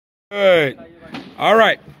Good. All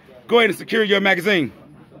right. Go ahead and secure your magazine.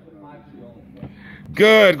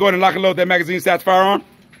 Good. Go ahead and lock and load that magazine inside the firearm.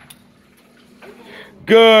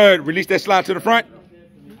 Good. Release that slide to the front.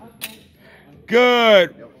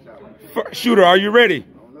 Good. Shooter, are you ready?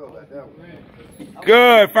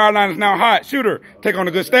 Good. Fire line is now hot. Shooter, take on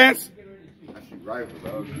a good stance.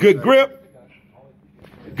 Good grip.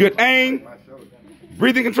 Good aim.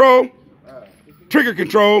 Breathing control. Trigger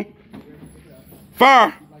control.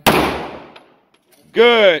 Fire.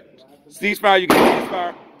 Good. Ceasefire. You got a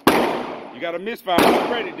misfire. You got a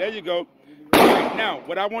misfire. Ready. There you go. All right, now,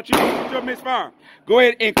 what I want you to do with your misfire, go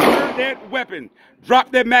ahead and clear that weapon.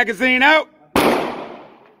 Drop that magazine out.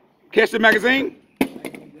 Catch the magazine.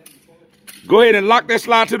 Go ahead and lock that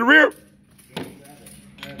slide to the rear.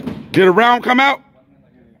 Did a round come out?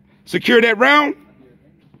 Secure that round.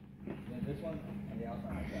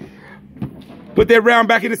 Put that round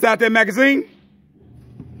back inside that magazine.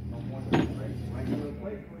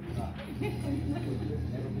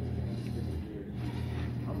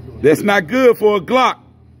 That's not good for a Glock.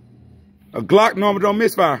 A Glock normally don't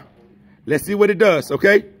misfire. Let's see what it does,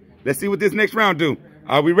 okay? Let's see what this next round do.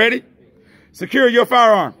 Are we ready? Secure your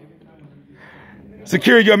firearm.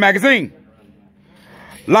 Secure your magazine.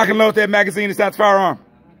 Lock and load that magazine inside the firearm.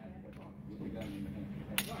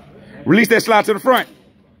 Release that slide to the front.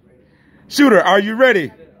 Shooter, are you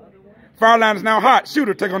ready? Fire line is now hot.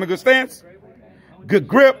 Shooter, take on a good stance. Good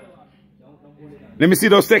grip. Let me see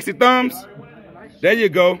those sexy thumbs. There you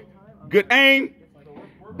go. Good aim.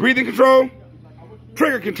 Breathing control.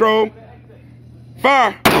 Trigger control.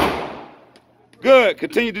 Fire. Good.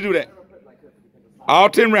 Continue to do that. All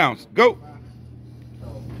 10 rounds. Go.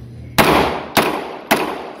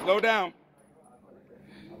 Slow down.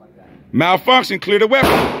 Malfunction. Clear the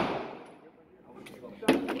weapon.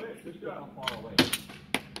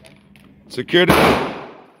 Secure the